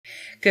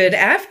Good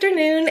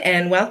afternoon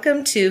and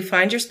welcome to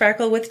Find Your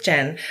Sparkle with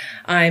Jen.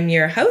 I'm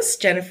your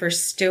host, Jennifer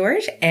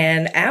Stewart,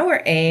 and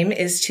our aim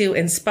is to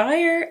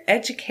inspire,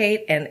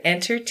 educate, and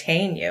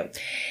entertain you.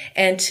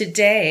 And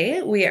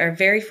today we are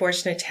very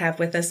fortunate to have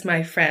with us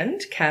my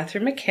friend,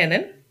 Catherine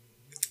McKinnon.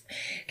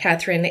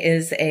 Catherine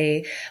is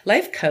a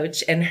life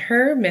coach, and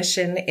her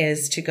mission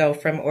is to go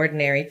from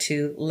ordinary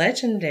to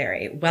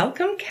legendary.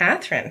 Welcome,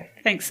 Catherine.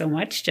 Thanks so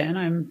much, Jen.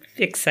 I'm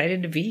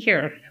excited to be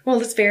here.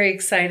 Well, it's very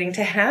exciting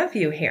to have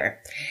you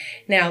here.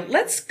 Now,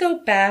 let's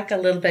go back a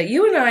little bit.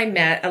 You and I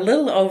met a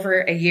little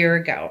over a year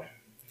ago,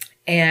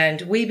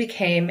 and we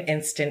became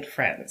instant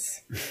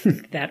friends.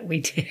 That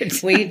we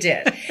did. We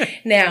did.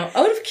 Now,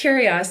 out of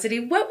curiosity,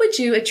 what would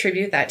you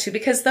attribute that to?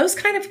 Because those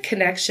kind of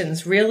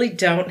connections really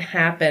don't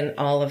happen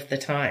all of the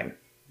time.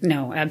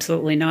 No,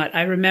 absolutely not.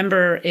 I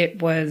remember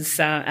it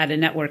was at a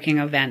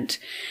networking event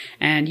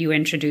and you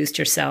introduced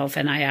yourself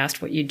and I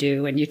asked what you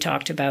do and you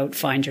talked about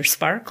Find Your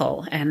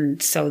Sparkle.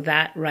 And so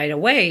that right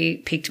away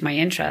piqued my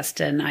interest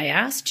and I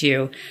asked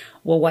you,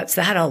 well, what's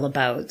that all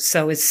about?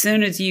 So as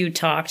soon as you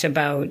talked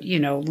about,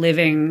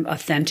 living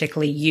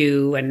authentically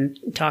you and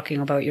talking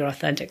about your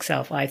authentic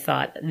self, I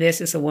thought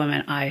this is a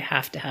woman I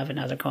have to have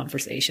another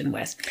conversation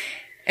with.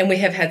 And we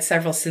have had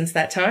several since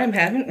that time,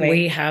 haven't we?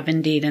 We have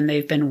indeed, and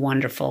they've been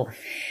wonderful.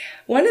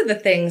 One of the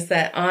things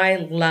that I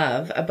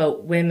love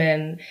about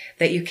women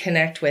that you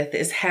connect with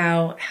is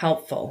how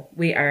helpful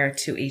we are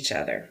to each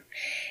other.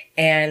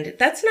 And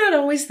that's not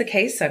always the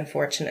case,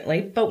 unfortunately,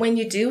 but when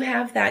you do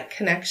have that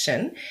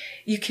connection,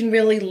 you can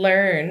really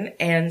learn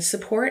and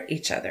support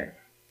each other.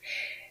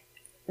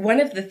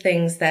 One of the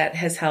things that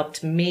has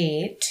helped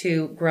me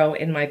to grow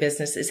in my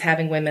business is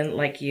having women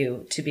like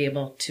you to be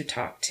able to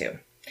talk to.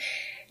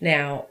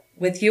 Now,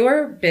 with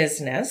your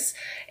business,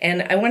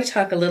 and I want to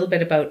talk a little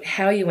bit about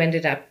how you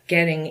ended up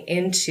getting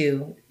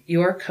into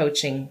your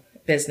coaching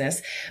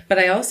business, but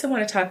I also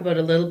want to talk about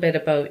a little bit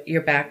about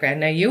your background.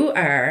 Now, you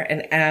are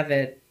an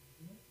avid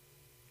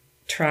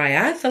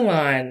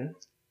triathlon.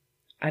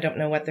 I don't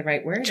know what the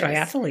right word is.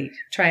 Triathlete.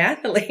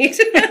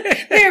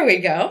 There we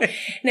go.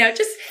 Now,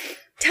 just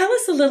tell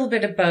us a little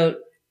bit about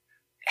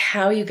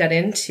how you got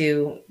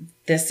into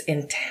this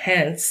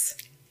intense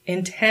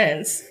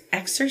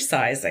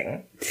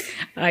exercising.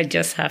 I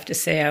just have to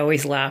say, I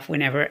always laugh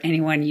whenever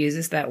anyone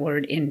uses that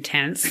word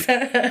intense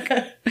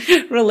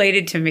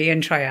related to me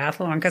in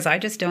triathlon, because I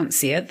just don't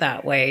see it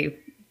that way.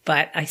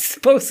 But I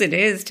suppose it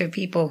is to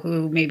people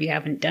who maybe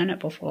haven't done it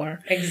before.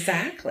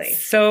 Exactly.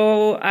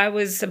 So I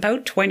was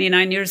about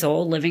 29 years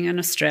old, living in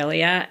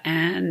Australia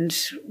and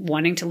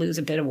wanting to lose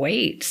a bit of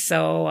weight.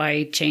 So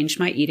I changed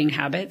my eating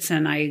habits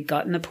and I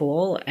got in the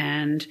pool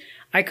and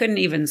I couldn't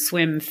even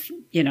swim,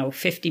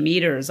 50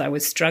 meters. I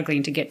was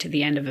struggling to get to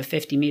the end of a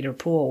 50-meter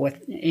pool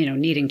with,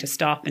 needing to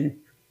stop and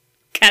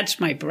catch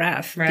my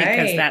breath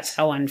because that's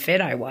how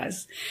unfit I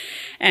was.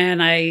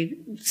 And I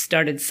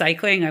started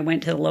cycling. I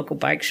went to the local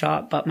bike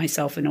shop, bought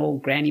myself an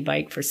old granny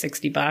bike for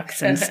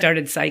 $60 and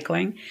started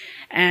cycling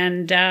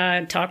and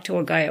talked to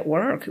a guy at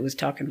work who was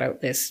talking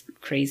about this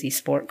crazy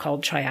sport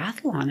called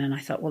triathlon. And I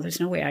thought, well, there's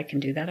no way I can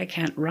do that. I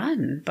can't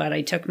run. But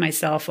I took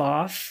myself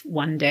off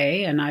one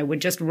day and I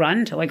would just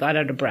run till I got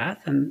out of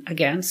breath and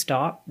again,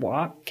 stop,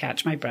 walk,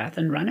 catch my breath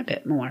and run a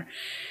bit more.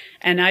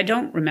 And I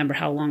don't remember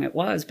how long it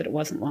was, but it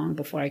wasn't long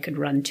before I could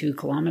run 2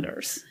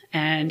 kilometers.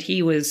 And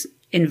he was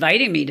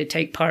inviting me to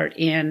take part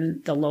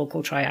in the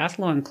local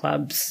triathlon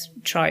club's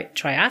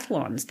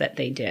triathlons that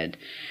they did.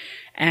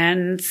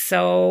 And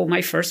so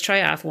my first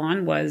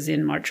triathlon was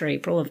in March or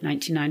April of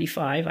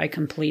 1995. I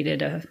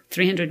completed a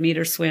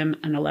 300-meter swim,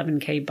 an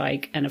 11K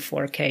bike, and a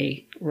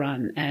 4K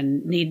run.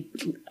 And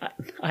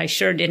I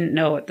sure didn't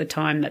know at the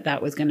time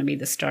that was going to be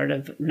the start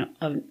of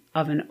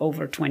an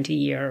over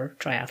 20-year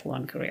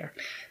triathlon career.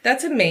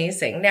 That's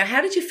amazing. Now,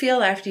 how did you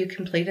feel after you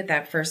completed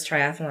that first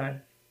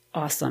triathlon?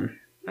 Awesome.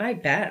 I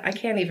bet. I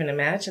can't even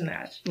imagine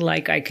that.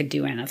 Like I could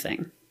do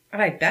anything.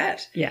 I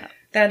bet. Yeah.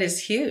 That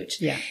is huge.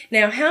 Yeah.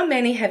 Now, how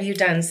many have you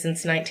done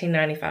since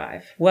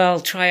 1995? Well,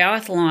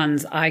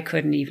 triathlons, I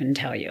couldn't even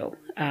tell you.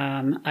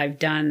 I've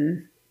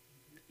done,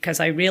 because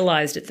I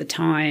realized at the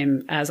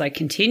time, as I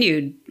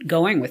continued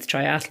going with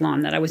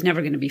triathlon, that I was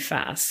never going to be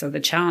fast. So the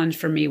challenge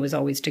for me was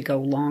always to go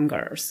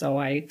longer. So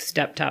I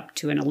stepped up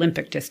to an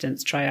Olympic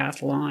distance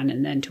triathlon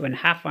and then to a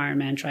half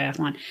Ironman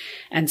triathlon.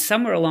 And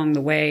somewhere along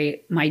the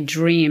way, my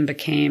dream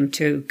became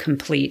to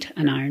complete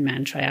an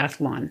Ironman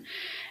triathlon.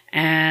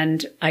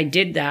 And I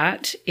did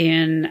that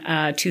in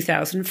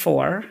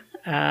 2004,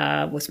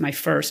 was my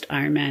first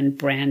Ironman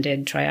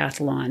branded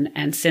triathlon.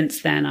 And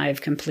since then,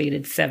 I've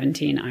completed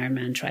 17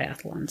 Ironman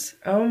triathlons.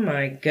 Oh,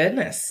 my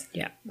goodness.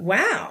 Yeah.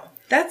 Wow.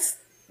 That's,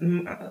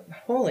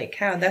 holy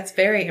cow, that's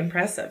very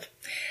impressive.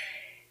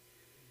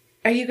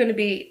 Are you going to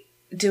be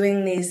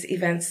doing these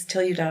events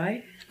till you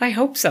die? I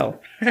hope so.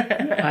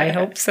 I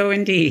hope so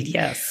indeed,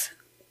 yes.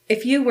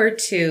 If you were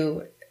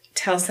to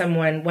tell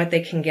someone what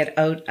they can get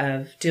out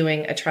of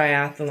doing a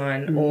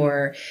triathlon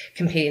or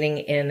competing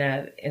in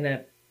a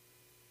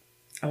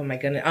oh my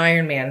goodness,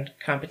 Ironman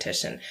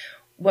competition,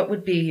 what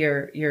would be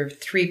your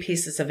 3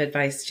 pieces of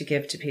advice to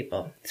give to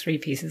people? 3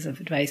 pieces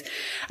of advice.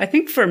 I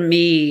think for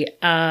me,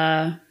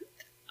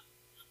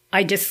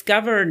 I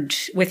discovered,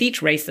 with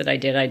each race that I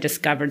did, I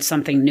discovered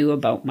something new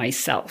about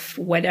myself,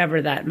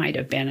 whatever that might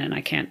have been. And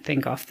I can't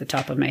think off the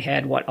top of my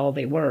head what all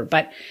they were.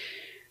 But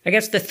I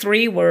guess the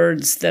 3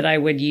 words that I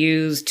would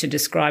use to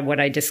describe what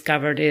I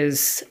discovered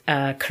is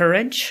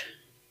courage,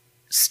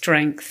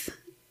 strength,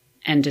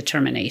 and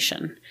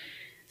determination.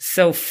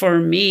 So for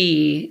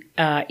me,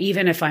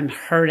 even if I'm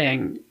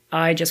hurting,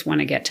 I just want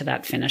to get to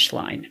that finish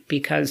line,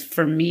 because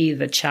for me,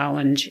 the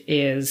challenge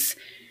is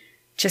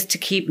just to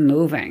keep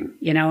moving,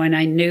 and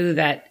I knew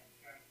that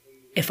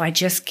if I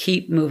just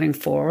keep moving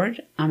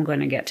forward, I'm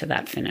going to get to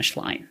that finish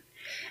line.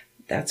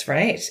 That's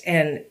right.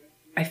 And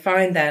I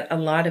find that a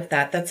lot of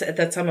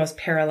that's almost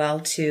parallel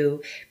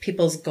to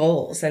people's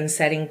goals and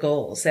setting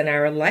goals in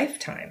our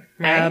lifetime,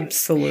 right?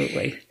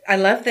 Absolutely. I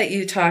love that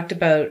you talked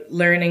about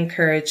learning,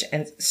 courage,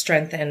 and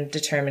strength and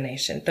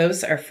determination.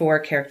 Those are 4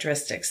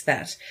 characteristics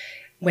that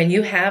when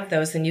you have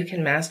those and you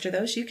can master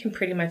those, you can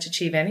pretty much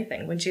achieve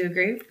anything. Would you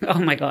agree? Oh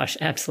my gosh,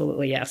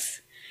 absolutely, yes.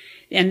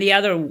 And the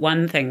other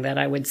one thing that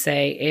I would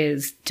say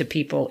is to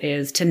people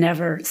is to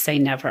never say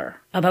never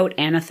about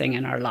anything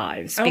in our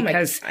lives.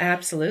 Because,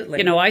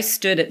 absolutely. I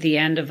stood at the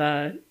end of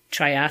a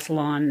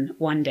triathlon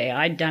one day.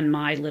 I'd done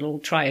my little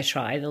try,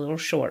 the little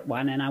short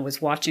one, and I was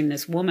watching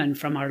this woman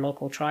from our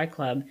local tri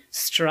club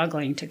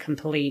struggling to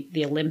complete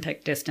the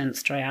Olympic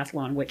distance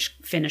triathlon, which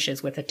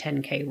finishes with a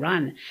 10K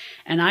run.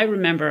 And I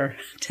remember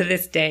to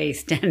this day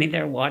standing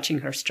there watching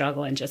her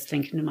struggle and just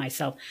thinking to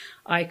myself,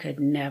 I could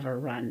never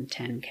run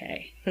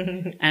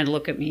 10K. And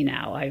look at me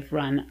now. I've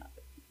run,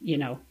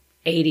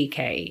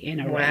 80K in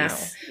a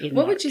race.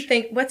 What would you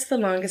think? What's the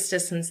longest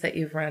distance that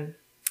you've run?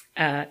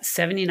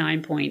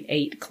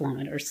 79.8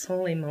 kilometers.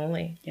 Holy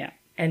moly. Yeah.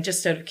 And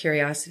just out of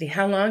curiosity,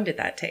 how long did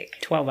that take?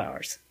 12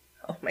 hours.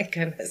 Oh my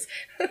goodness.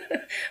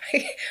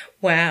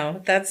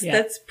 Wow.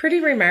 That's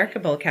pretty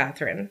remarkable,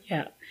 Catherine.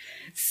 Yeah.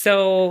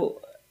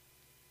 So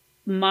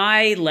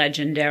my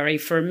legendary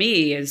for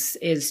me is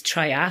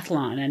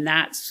triathlon, and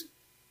that's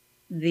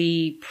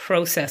the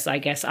process I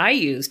guess I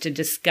use to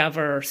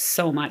discover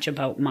so much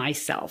about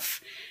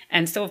myself.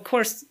 And so, of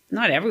course,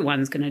 not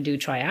everyone's going to do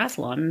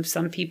triathlon.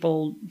 Some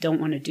people don't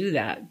want to do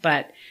that,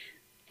 but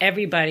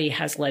everybody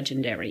has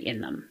legendary in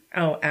them.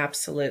 Oh,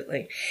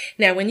 absolutely.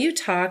 Now, when you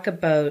talk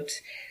about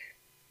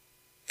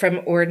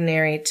from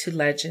ordinary to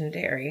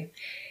legendary,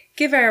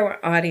 give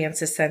our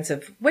audience a sense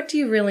of what do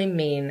you really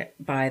mean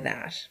by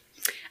that?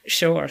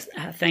 Sure.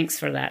 Thanks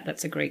for that.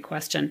 That's a great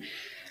question.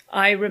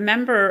 I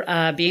remember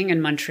being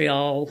in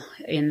Montreal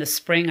in the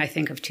spring, I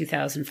think, of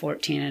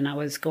 2014, and I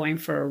was going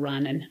for a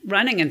run. And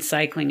running and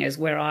cycling is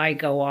where I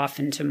go off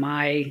into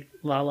my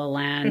la-la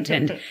land,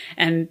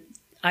 and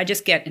I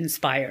just get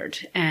inspired.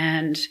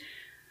 And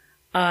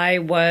I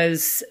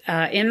was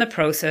in the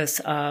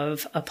process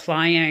of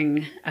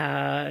applying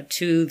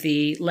to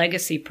the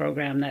legacy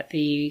program that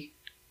the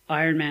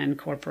Ironman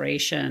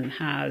Corporation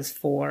has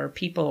for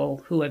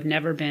people who have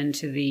never been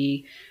to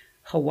the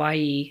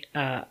Hawaii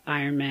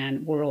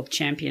Ironman World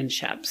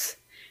Championships.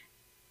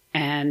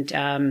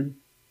 And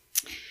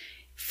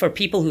for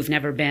people who've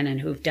never been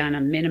and who've done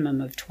a minimum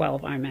of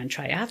 12 Ironman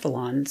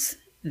triathlons,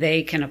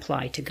 they can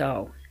apply to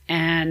go.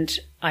 And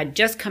I'd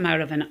just come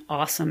out of an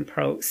awesome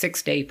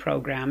 6-day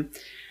program.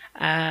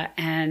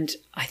 And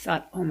I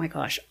thought, oh my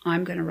gosh,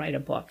 I'm going to write a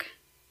book.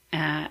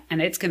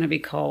 And it's going to be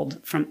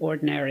called From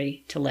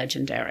Ordinary to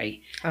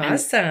Legendary.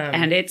 Awesome.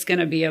 And it's going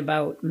to be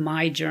about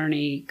my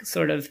journey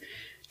sort of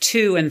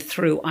to and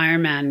through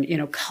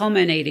Ironman,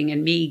 culminating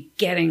in me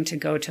getting to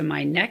go to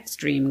my next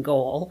dream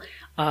goal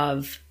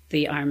of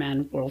the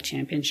Ironman World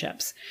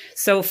Championships.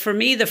 So for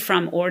me, the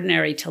From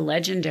Ordinary to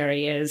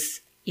Legendary is,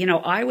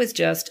 I was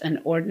just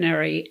an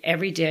ordinary,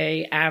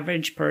 everyday,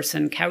 average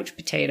person, couch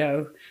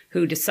potato,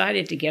 who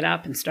decided to get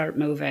up and start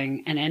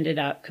moving and ended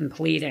up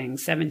completing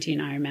 17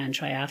 Ironman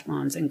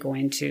triathlons and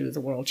going to the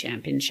World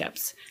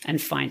Championships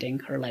and finding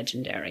her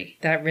legendary.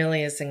 That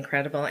really is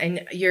incredible.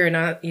 And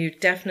you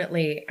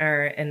definitely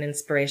are an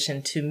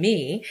inspiration to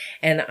me,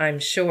 and I'm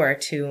sure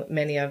to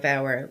many of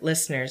our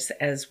listeners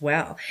as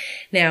well.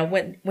 Now,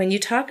 when you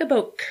talk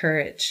about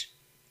courage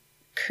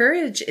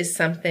is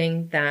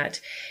something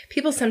that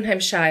people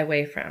sometimes shy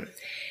away from.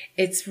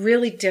 It's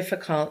really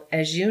difficult,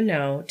 as you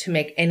know, to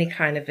make any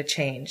kind of a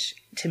change.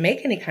 To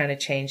make any kind of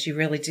change, you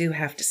really do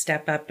have to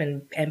step up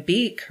and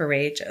be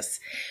courageous.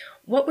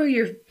 What were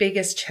your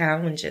biggest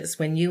challenges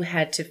when you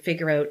had to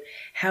figure out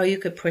how you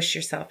could push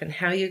yourself and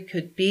how you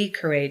could be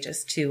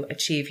courageous to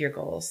achieve your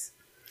goals?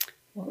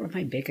 What were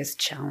my biggest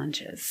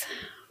challenges?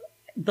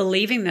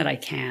 Believing that I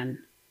can.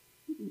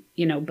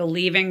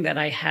 Believing that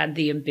I had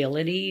the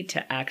ability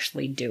to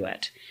actually do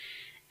it.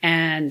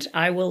 And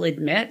I will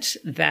admit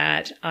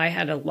that I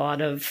had a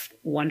lot of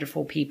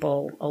wonderful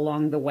people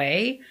along the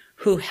way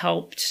who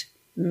helped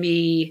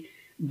me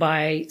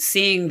by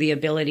seeing the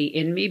ability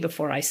in me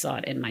before I saw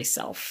it in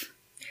myself.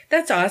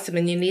 That's awesome.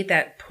 And you need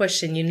that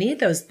push and you need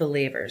those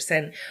believers.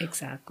 And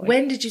exactly.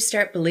 When did you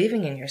start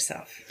believing in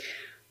yourself?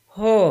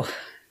 Oh,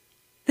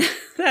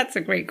 That's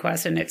a great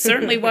question. It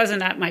certainly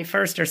wasn't at my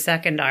first or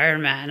second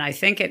Ironman. I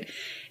think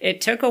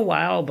it took a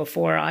while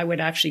before I would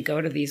actually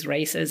go to these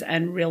races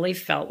and really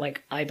felt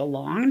like I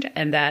belonged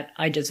and that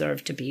I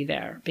deserved to be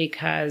there,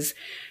 because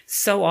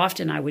so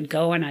often I would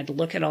go and I'd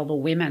look at all the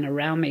women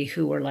around me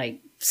who were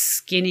like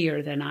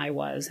skinnier than I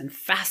was and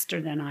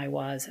faster than I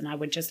was. And I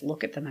would just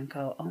look at them and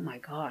go, oh my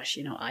gosh,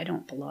 I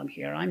don't belong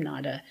here. I'm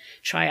not a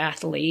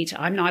triathlete.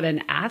 I'm not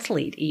an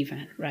athlete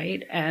even,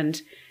 right?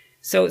 And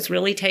so it's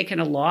really taken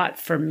a lot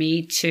for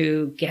me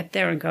to get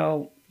there and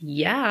go,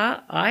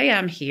 yeah, I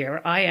am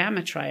here. I am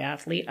a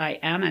triathlete. I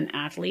am an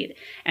athlete.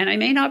 And I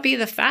may not be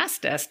the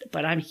fastest,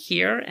 but I'm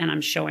here and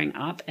I'm showing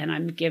up and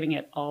I'm giving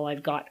it all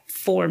I've got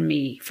for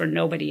me, for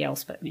nobody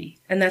else but me.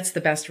 And that's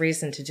the best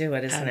reason to do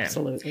it, isn't it?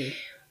 Absolutely.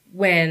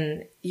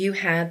 When you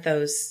had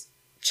those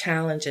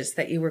challenges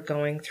that you were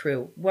going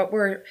through, what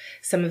were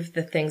some of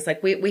the things?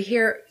 Like we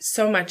hear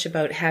so much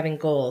about having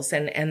goals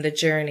and the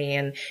journey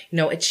and,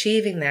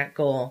 achieving that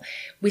goal.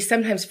 We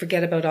sometimes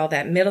forget about all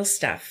that middle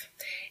stuff.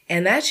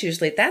 And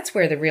that's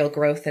where the real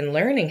growth and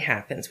learning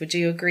happens. Would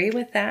you agree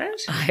with that?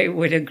 I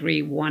would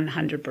agree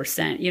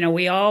 100%.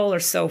 We all are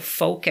so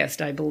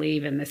focused, I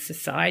believe, in this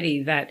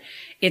society that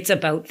it's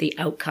about the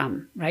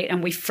outcome, right?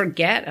 And we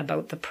forget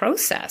about the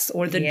process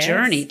or the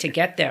journey to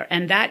get there.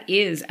 And that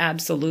is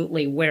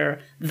absolutely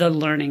where the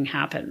learning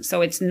happens.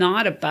 So it's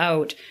not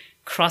about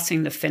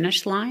crossing the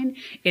finish line.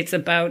 It's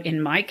about,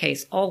 in my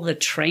case, all the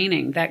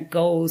training that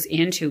goes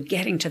into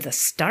getting to the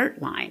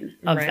start line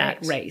of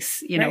that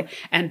race,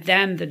 and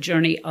then the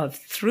journey of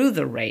through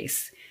the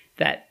race.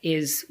 That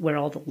is where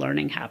all the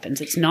learning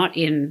happens. It's not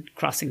in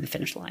crossing the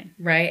finish line.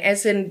 Right.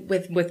 As in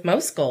with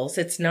most goals,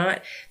 it's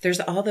not, there's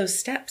all those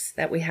steps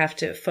that we have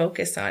to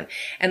focus on.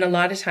 And a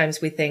lot of times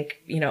we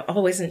think,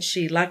 oh, isn't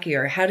she lucky?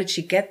 Or how did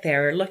she get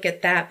there? Or look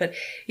at that. But,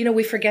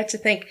 we forget to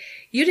think,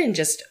 you didn't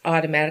just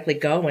automatically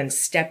go and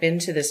step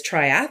into this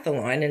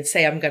triathlon and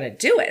say, I'm going to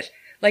do it.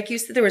 Like you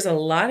said, there was a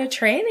lot of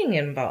training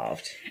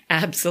involved.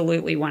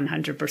 Absolutely,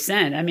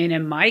 100%. I mean,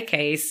 in my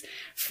case,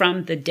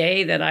 from the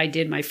day that I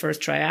did my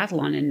first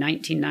triathlon in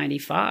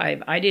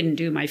 1995, I didn't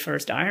do my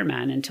first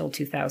Ironman until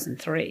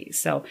 2003.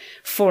 So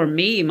for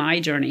me,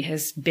 my journey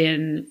has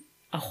been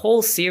a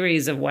whole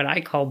series of what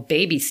I call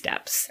baby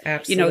steps,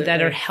 Absolutely. That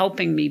are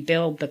helping me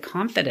build the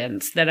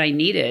confidence that I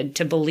needed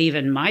to believe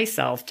in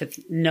myself, to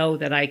know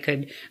that I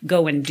could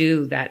go and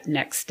do that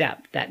next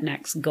step, that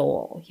next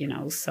goal,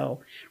 So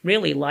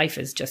really life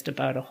is just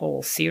about a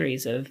whole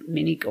series of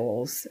mini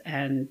goals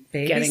and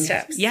baby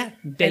steps. Yeah.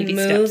 Baby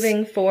steps.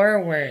 Moving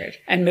forward.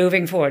 And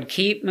moving forward.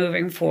 Keep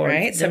moving forward.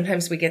 Right.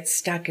 Sometimes we get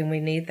stuck and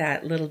we need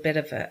that little bit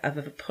of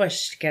a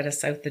push to get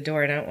us out the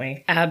door, don't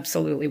we?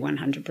 Absolutely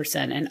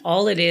 100%. And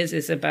all it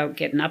is about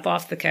getting up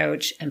off the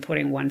couch and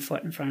putting one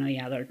foot in front of the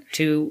other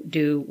to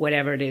do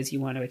whatever it is you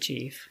want to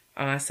achieve.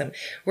 Awesome.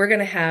 We're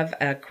going to have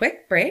a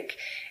quick break.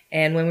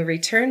 And when we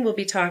return, we'll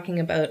be talking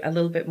about a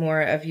little bit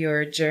more of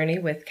your journey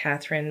with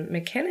Catherine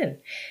McKinnon.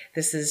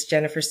 This is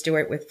Jennifer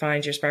Stewart with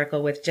Find Your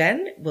Sparkle with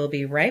Jen. We'll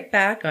be right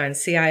back on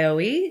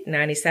CIOE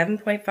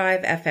 97.5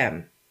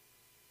 FM.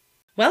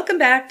 Welcome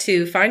back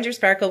to Find Your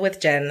Sparkle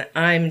with Jen.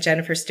 I'm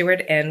Jennifer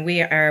Stewart, and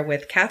we are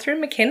with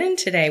Catherine McKinnon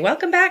today.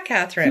 Welcome back,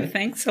 Catherine.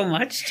 Thanks so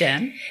much,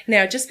 Jen.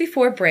 Now, just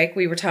before break,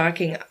 we were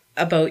talking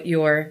about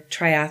your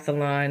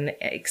triathlon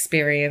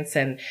experience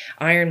and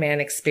Ironman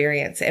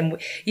experience. And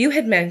you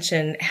had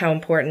mentioned how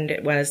important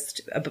it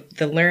was,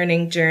 the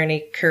learning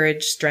journey,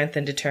 courage, strength,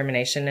 and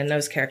determination, and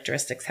those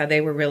characteristics, how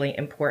they were really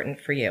important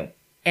for you.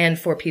 And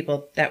for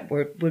people that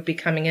would be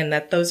coming in,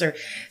 that those are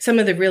some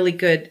of the really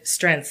good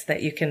strengths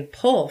that you can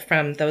pull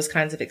from those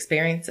kinds of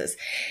experiences.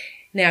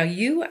 Now,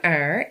 you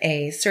are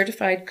a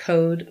certified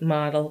code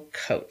model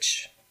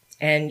coach,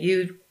 and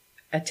you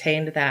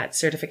attained that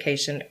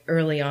certification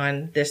early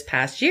on this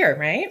past year,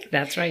 right?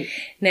 That's right.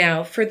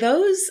 Now, for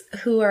those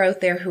who are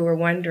out there who are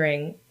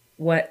wondering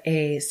what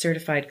a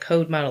certified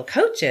code model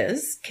coach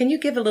is, can you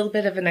give a little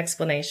bit of an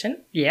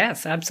explanation?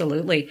 Yes,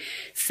 absolutely.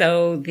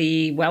 So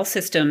the Well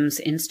Systems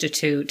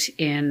Institute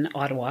in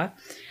Ottawa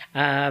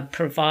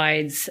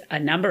provides a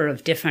number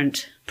of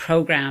different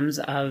programs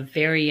of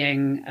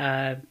varying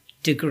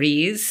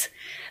degrees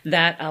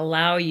that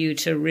allow you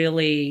to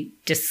really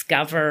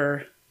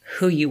discover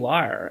who you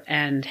are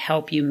and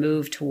help you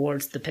move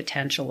towards the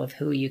potential of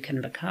who you can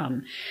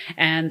become.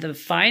 And the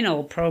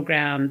final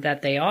program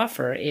that they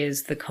offer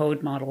is the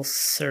Code Model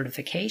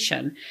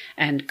Certification.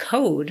 And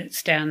CODE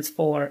stands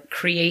for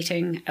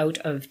Creating Out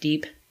of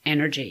Deep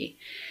Energy.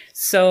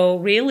 So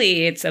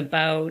really it's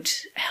about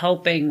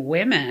helping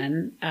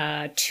women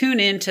tune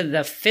into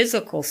the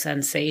physical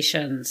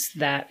sensations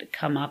that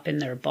come up in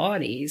their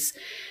bodies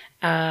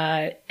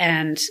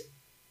and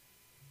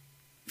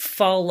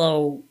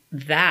follow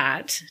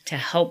that to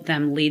help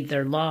them lead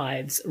their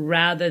lives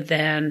rather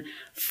than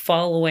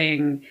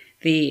following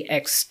the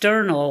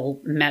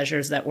external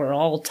measures that we're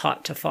all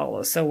taught to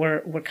follow. So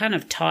we're kind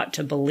of taught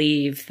to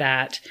believe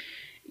that,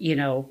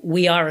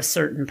 we are a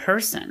certain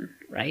person,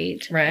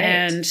 right? Right.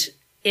 And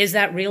is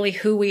that really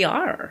who we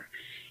are?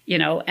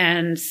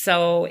 And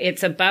so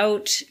it's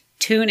about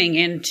tuning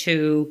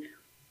into,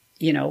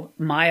 you know,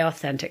 my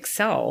authentic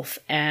self,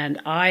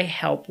 and I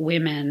help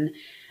women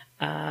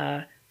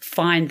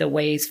find the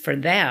ways for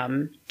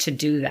them to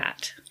do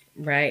that.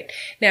 Right.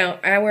 Now,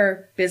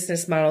 our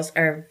business models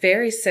are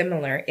very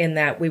similar in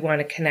that we want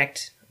to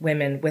connect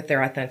women with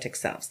their authentic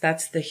selves.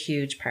 That's the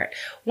huge part.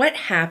 What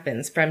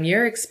happens from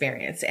your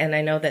experience, and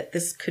I know that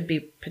this could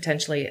be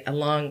potentially a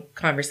long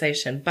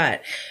conversation,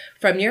 but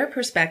from your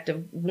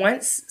perspective,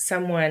 once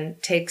someone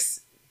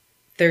takes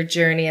their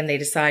journey and they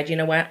decide, you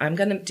know what, I'm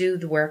going to do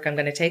the work, I'm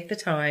going to take the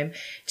time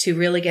to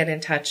really get in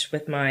touch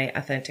with my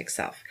authentic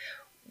self.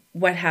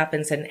 What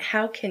happens, and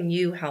how can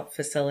you help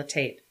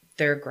facilitate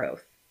their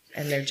growth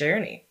and their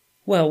journey?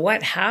 Well,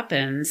 what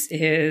happens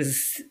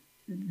is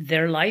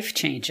their life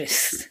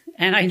changes.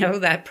 And I know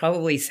that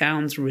probably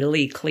sounds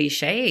really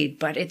cliched,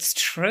 but it's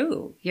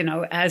true. You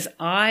know, as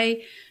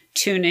I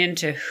tune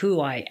into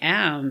who I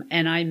am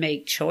and I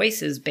make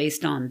choices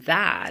based on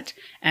that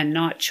and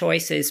not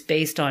choices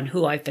based on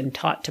who I've been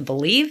taught to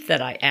believe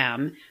that I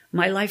am,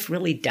 my life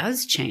really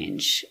does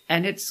change,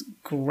 and it's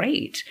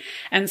great.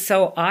 And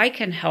so I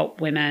can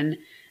help women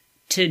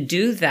to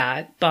do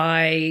that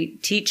by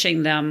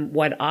teaching them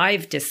what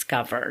I've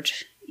discovered,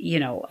 you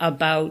know,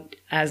 about,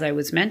 as I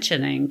was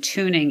mentioning,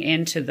 tuning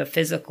into the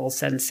physical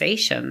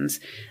sensations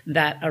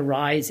that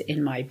arise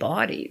in my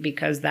body,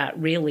 because that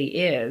really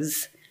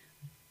is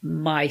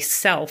my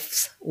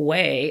self's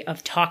way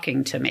of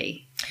talking to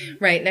me.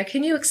 Right. Now,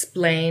 can you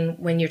explain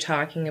when you're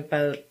talking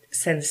about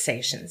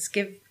sensations?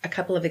 Give a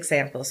couple of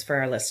examples for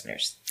our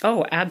listeners.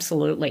 Oh,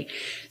 absolutely.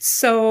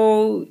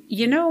 So,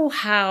 you know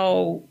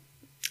how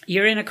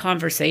you're in a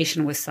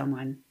conversation with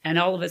someone and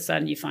all of a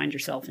sudden you find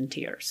yourself in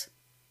tears?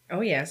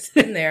 Oh, yes.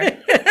 Been there.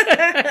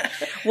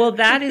 Well,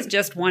 that is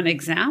just one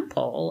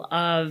example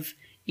of,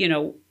 you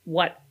know,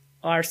 what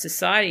our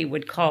society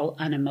would call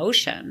an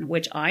emotion,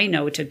 which I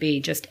know to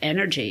be just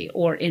energy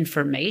or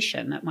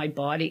information that my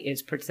body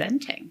is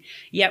presenting.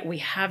 Yet we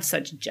have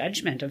such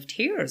judgment of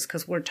tears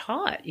because we're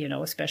taught, you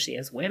know, especially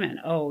as women,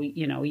 oh,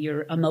 you know,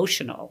 you're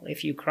emotional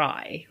if you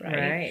cry,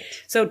 right?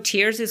 So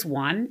tears is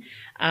one.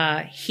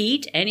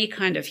 Heat, any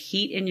kind of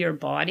heat in your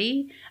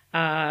body,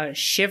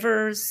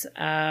 shivers,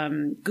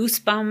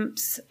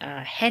 goosebumps,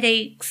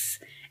 headaches,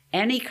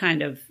 any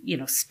kind of, you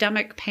know,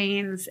 stomach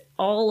pains,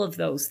 all of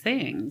those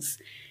things.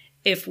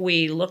 If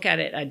we look at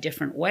it a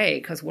different way,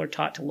 because we're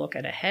taught to look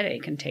at a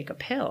headache and take a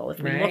pill. If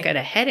we look at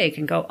a headache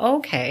and go,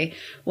 okay,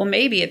 well,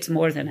 maybe it's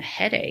more than a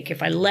headache.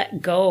 If I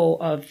let go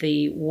of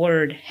the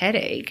word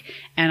headache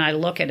and I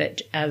look at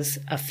it as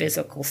a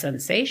physical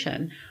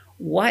sensation,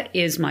 what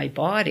is my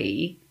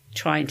body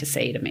trying to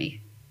say to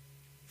me?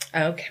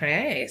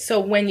 Okay. So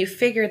when you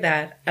figure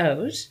that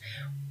out,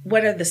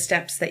 what are the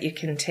steps that you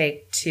can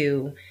take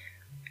to,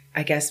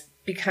 I guess,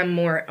 become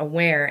more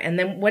aware? And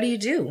then what do you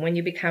do when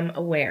you become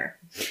aware?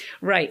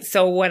 Right.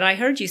 So what I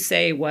heard you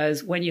say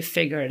was when you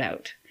figure it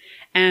out.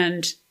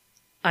 And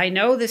I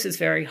know this is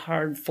very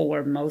hard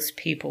for most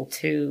people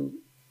to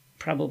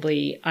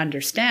probably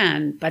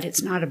understand, but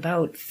it's not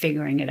about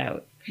figuring it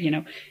out. You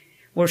know,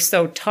 we're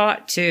so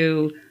taught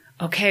to,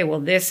 okay,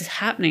 well, this is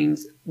happening.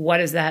 What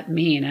does that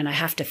mean? And I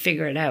have to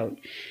figure it out.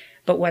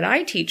 But what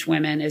I teach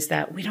women is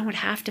that we don't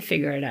have to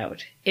figure it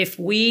out. If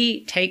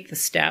we take the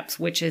steps,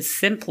 which is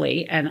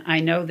simply, and I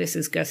know this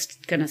is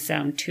just going to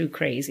sound too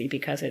crazy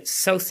because it's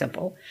so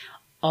simple,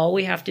 all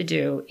we have to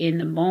do in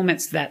the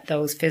moments that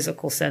those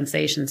physical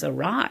sensations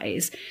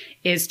arise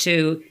is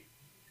to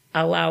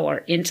allow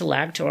our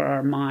intellect or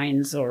our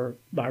minds or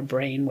our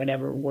brain,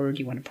 whatever word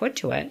you want to put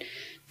to it,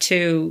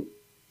 to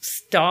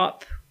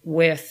stop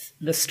with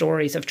the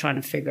stories of trying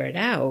to figure it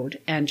out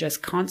and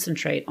just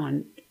concentrate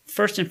on,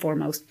 first and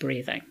foremost,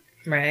 breathing.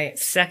 Right.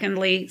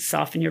 Secondly,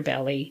 soften your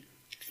belly.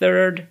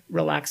 Third,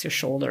 relax your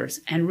shoulders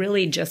and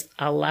really just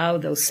allow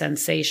those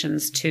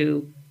sensations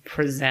to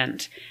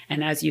present.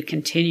 And as you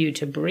continue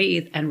to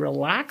breathe and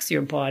relax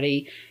your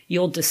body,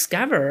 you'll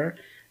discover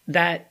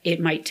that it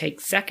might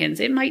take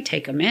seconds, it might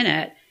take a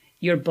minute,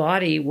 your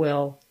body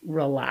will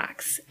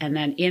relax. And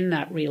then in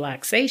that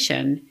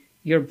relaxation,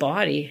 your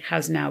body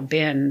has now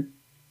been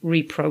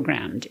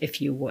reprogrammed,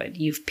 if you would.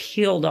 You've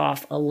peeled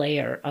off a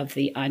layer of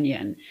the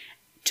onion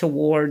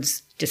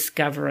towards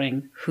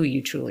discovering who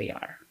you truly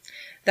are.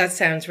 That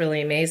sounds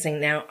really amazing.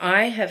 Now,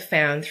 I have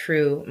found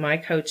through my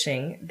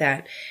coaching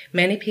that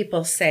many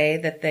people say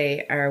that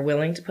they are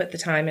willing to put the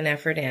time and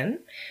effort in,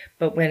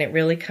 but when it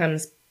really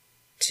comes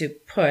to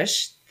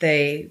push,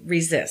 they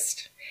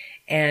resist.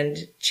 And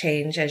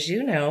change, as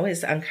you know,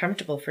 is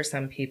uncomfortable for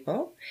some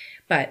people,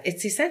 but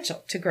it's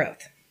essential to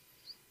growth.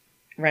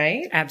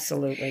 Right?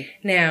 Absolutely.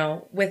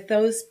 Now, with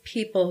those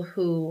people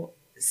who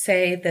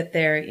say that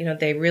they're, you know,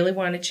 they really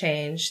want to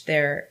change,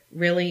 they're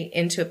really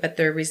into it, but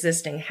they're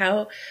resisting,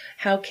 how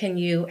can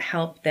you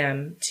help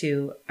them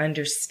to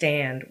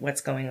understand what's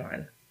going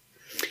on?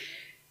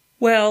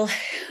 Well,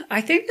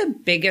 I think the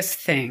biggest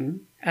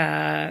thing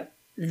that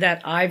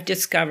I've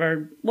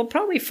discovered, well,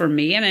 probably for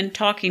me and in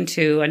talking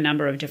to a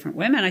number of different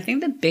women, I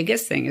think the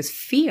biggest thing is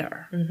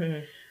fear,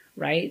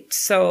 right?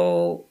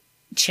 So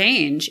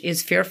change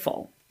is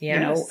fearful. You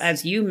know, Yes.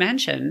 as you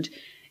mentioned,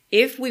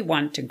 if we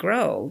want to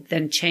grow,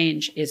 then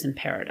change is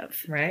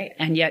imperative. Right.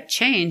 And yet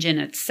change in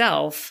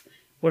itself,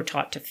 we're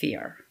taught to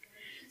fear.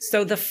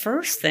 So the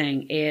first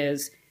thing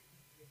is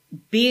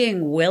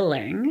being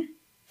willing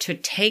to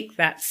take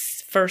that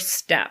first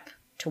step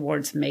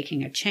towards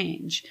making a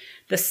change.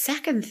 The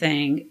second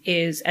thing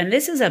is, and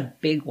this is a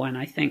big one,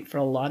 I think, for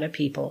a lot of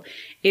people,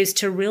 is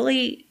to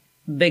really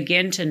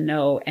begin to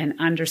know and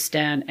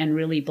understand and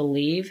really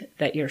believe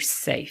that you're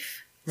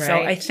safe. Right.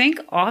 So I think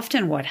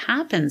often what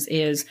happens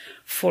is,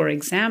 for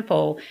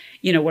example,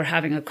 you know, we're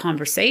having a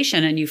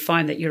conversation and you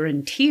find that you're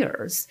in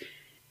tears.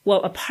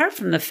 Well, apart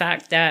from the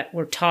fact that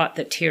we're taught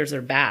that tears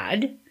are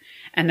bad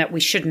and that we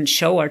shouldn't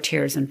show our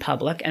tears in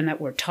public and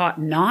that we're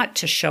taught not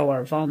to show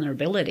our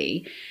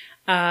vulnerability,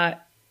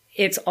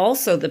 it's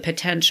also the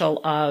potential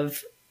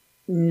of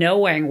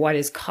knowing what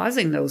is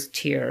causing those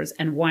tears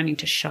and wanting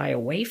to shy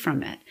away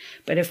from it.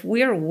 But if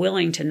we're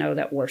willing to know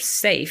that we're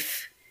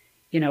safe,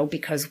 you know,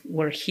 because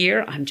we're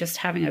here, I'm just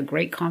having a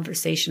great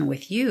conversation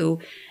with you,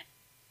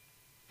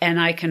 and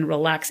I can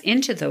relax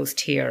into those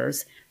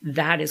tears,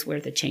 that is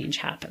where the change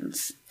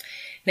happens.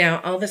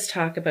 Now, all this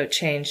talk about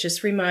change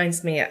just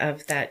reminds me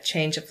of that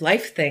change of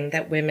life thing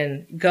that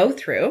women go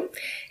through.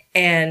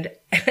 And,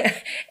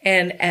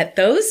 and at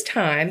those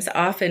times,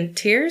 often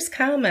tears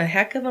come a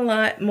heck of a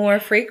lot more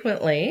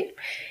frequently,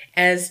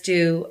 as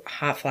do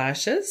hot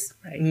flashes,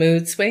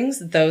 mood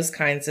swings, those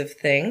kinds of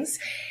things.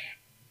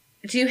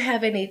 Do you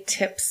have any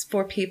tips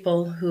for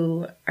people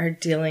who are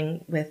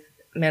dealing with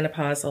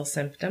menopausal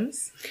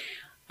symptoms?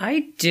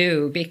 I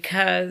do,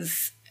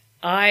 because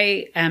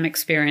I am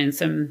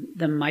experiencing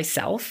them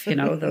myself, you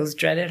know, those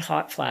dreaded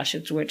hot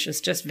flashes, which is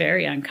just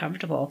very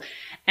uncomfortable.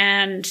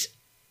 And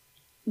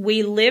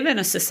we live in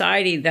a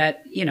society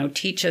that, you know,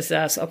 teaches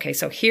us, okay,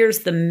 so here's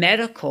the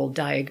medical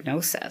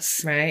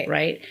diagnosis,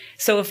 right?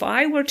 So if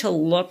I were to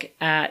look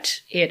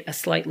at it a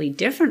slightly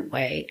different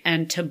way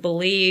and to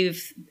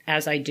believe,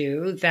 as I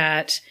do,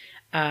 that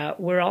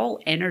we're all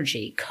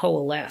energy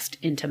coalesced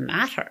into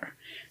matter.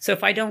 So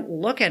if I don't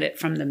look at it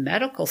from the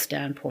medical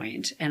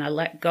standpoint and I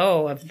let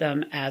go of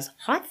them as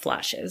hot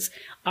flashes,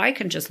 I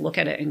can just look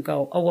at it and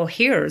go, oh, well,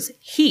 here's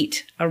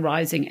heat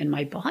arising in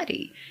my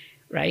body,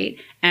 right?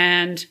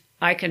 And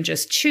I can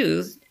just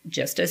choose,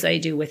 just as I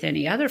do with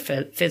any other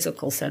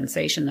physical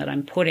sensation that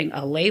I'm putting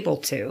a label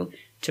to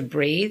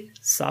breathe,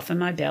 soften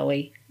my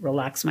belly,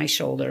 relax my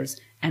shoulders,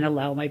 and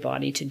allow my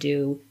body to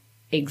do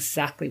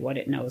exactly what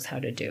it knows how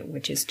to do,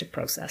 which is to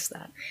process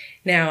that.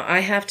 Now, I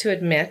have to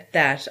admit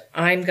that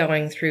I'm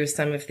going through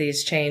some of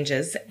these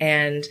changes,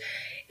 and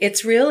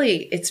it's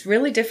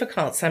really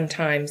difficult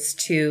sometimes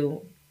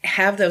to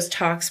have those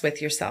talks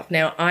with yourself.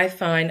 Now, I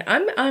find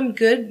I'm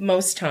good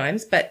most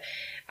times, but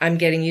I'm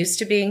getting used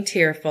to being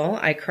tearful.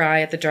 I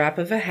cry at the drop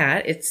of a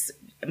hat.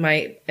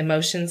 My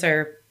emotions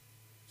are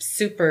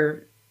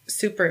super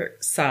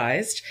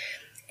sized,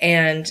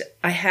 and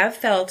I have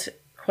felt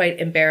quite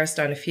embarrassed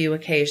on a few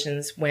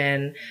occasions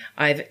when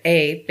I've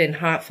A, been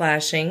hot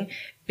flashing,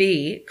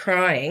 B,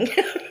 crying,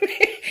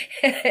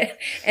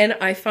 and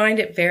I find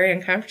it very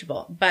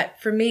uncomfortable. But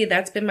for me,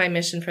 that's been my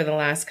mission for the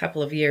last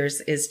couple of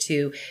years, is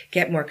to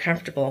get more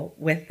comfortable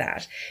with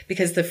that.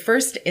 Because the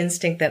first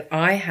instinct that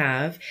I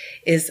have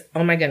is,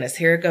 oh my goodness,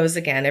 here it goes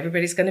again.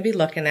 Everybody's going to be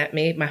looking at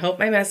me. I hope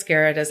my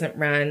mascara doesn't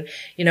run.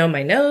 You know,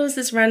 my nose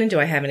is running. Do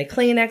I have any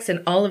Kleenex?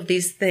 And all of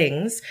these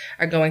things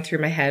are going through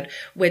my head,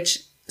 which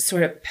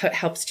sort of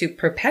helps to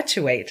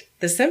perpetuate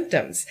the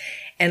symptoms.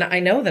 And I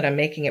know that I'm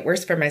making it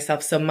worse for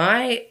myself. So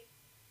my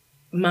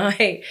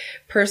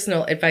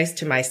personal advice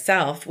to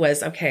myself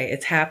was, okay,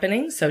 it's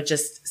happening. So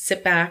just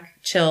sit back,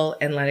 chill,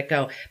 and let it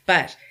go.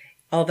 But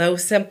although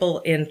simple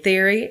in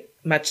theory,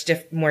 much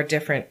more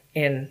different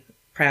in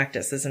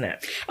practice, isn't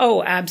it?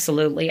 Oh,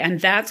 absolutely.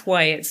 And that's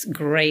why it's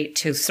great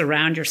to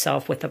surround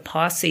yourself with a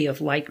posse of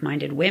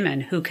like-minded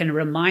women who can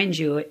remind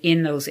you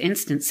in those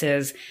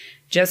instances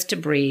just to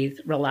breathe,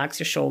 relax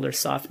your shoulders,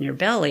 soften your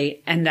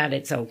belly, and that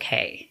it's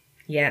okay.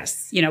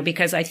 Yes. You know,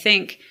 because I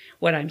think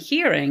what I'm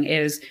hearing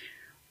is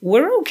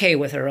we're okay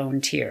with our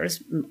own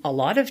tears. A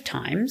lot of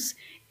times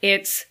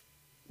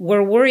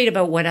we're worried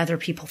about what other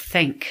people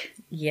think.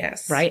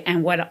 Yes. Right.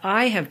 And what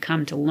I have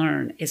come to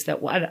learn is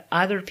that what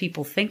other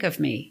people think of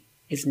me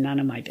is none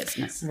of my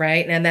business.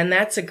 Right. And then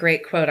that's a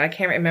great quote. I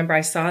can't remember.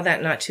 I saw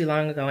that not too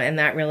long ago, and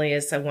that really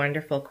is a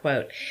wonderful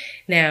quote.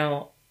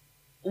 Now,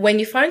 when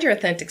you find your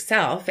authentic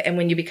self and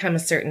when you become a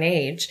certain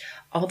age,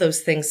 all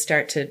those things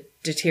start to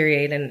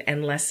deteriorate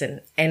and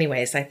lessen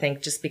anyways. I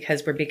think just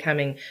because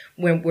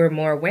we're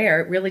more aware,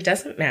 it really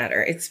doesn't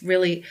matter. It's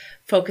really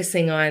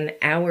focusing on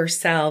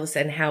ourselves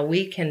and how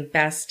we can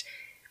best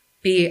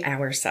be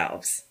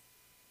ourselves.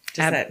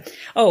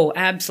 Oh,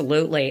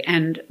 absolutely.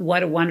 And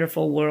what a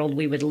wonderful world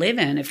we would live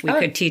in if we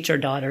could teach our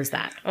daughters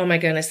that. Oh my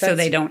goodness. So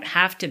they don't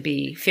have to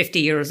be 50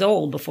 years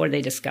old before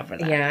they discover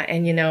that. Yeah.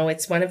 And you know,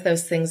 it's one of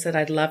those things that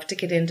I'd love to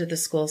get into the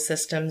school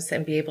systems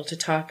and be able to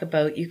talk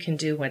about. You can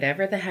do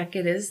whatever the heck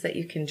it is that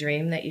you can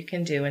dream that you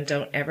can do, and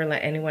don't ever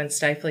let anyone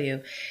stifle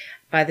you.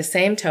 By the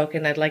same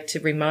token, I'd like to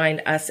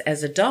remind us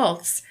as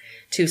adults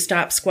to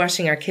stop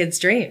squashing our kids'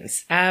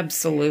 dreams.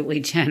 Absolutely,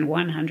 Jen,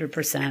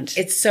 100%.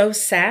 It's so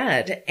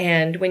sad.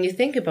 And when you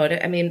think about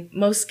it, I mean,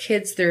 most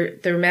kids, their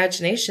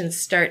imaginations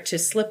start to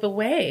slip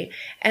away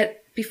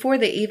before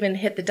they even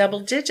hit the double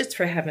digits,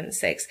 for heaven's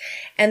sakes.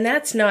 And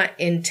that's not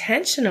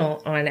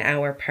intentional on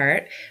our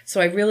part.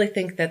 So I really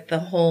think that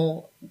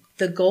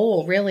the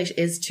goal really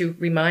is to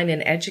remind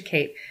and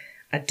educate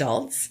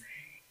adults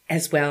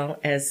as well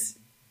as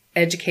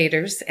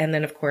educators, and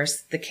then of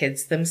course the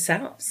kids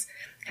themselves.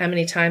 How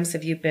many times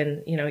have you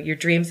been, your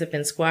dreams have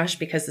been squashed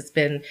because it's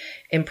been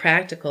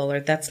impractical, or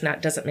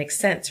doesn't make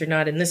sense, or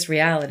not in this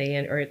reality,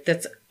 or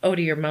that's out of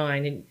your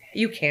mind and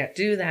you can't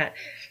do that.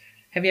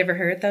 Have you ever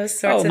heard those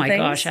sorts of things? Oh my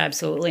gosh,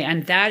 absolutely.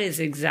 And that is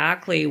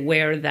exactly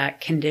where that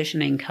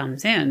conditioning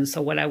comes in.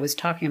 So what I was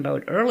talking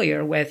about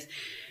earlier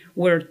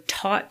we're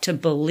taught to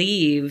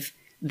believe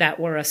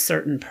that we're a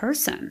certain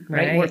person,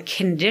 right? We're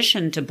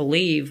conditioned to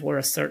believe we're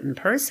a certain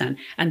person.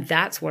 And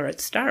that's where it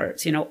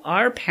starts.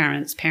 Our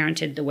parents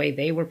parented the way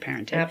they were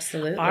parented.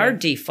 Absolutely. Our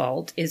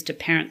default is to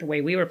parent the way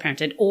we were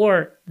parented,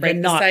 or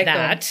not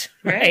that,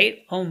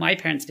 right? Oh, my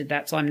parents did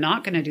that, so I'm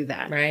not going to do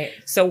that. Right.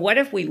 So what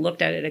if we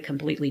looked at it a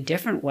completely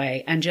different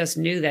way and just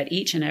knew that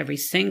each and every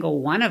single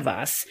one of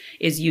us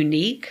is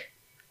unique,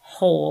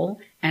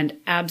 whole, and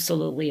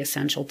absolutely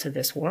essential to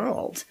this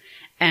world?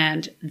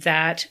 And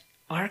that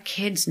our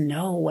kids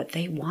know what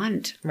they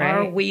want. Right.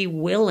 Are we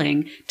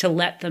willing to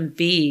let them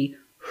be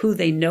who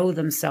they know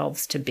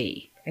themselves to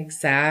be?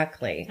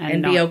 Exactly.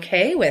 And be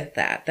okay with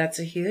that. That's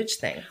a huge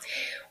thing.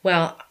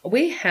 Well,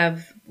 we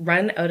have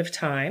run out of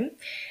time,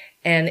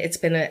 and it's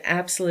been an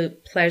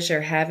absolute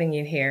pleasure having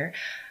you here.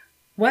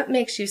 What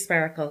makes you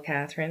sparkle,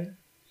 Catherine?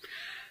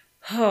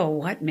 Oh,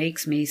 what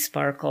makes me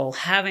sparkle?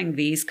 Having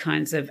these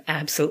kinds of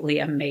absolutely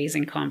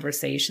amazing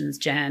conversations,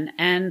 Jen,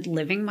 and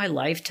living my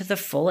life to the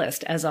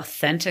fullest, as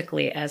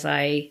authentically as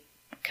I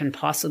can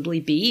possibly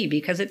be,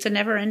 because it's a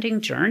never-ending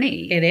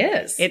journey. It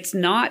is. It's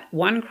not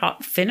one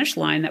finish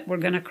line that we're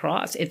going to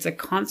cross. It's a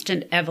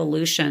constant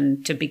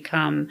evolution to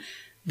become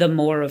the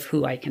more of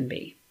who I can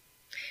be.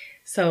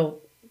 So,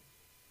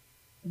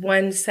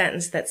 one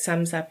sentence that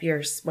sums up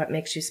what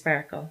makes you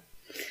sparkle.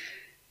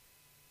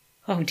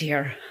 Oh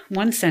dear,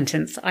 one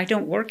sentence. I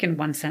don't work in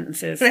one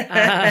sentences. Living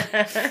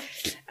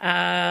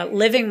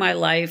my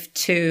life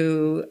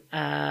to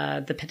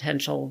the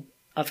potential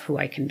of who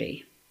I can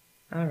be.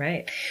 All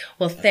right.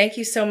 Well, thank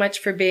you so much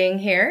for being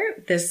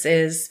here. This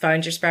is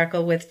Find Your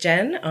Sparkle with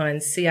Jen on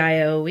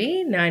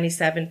CIOE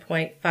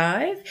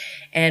 97.5,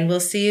 and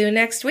we'll see you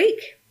next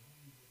week.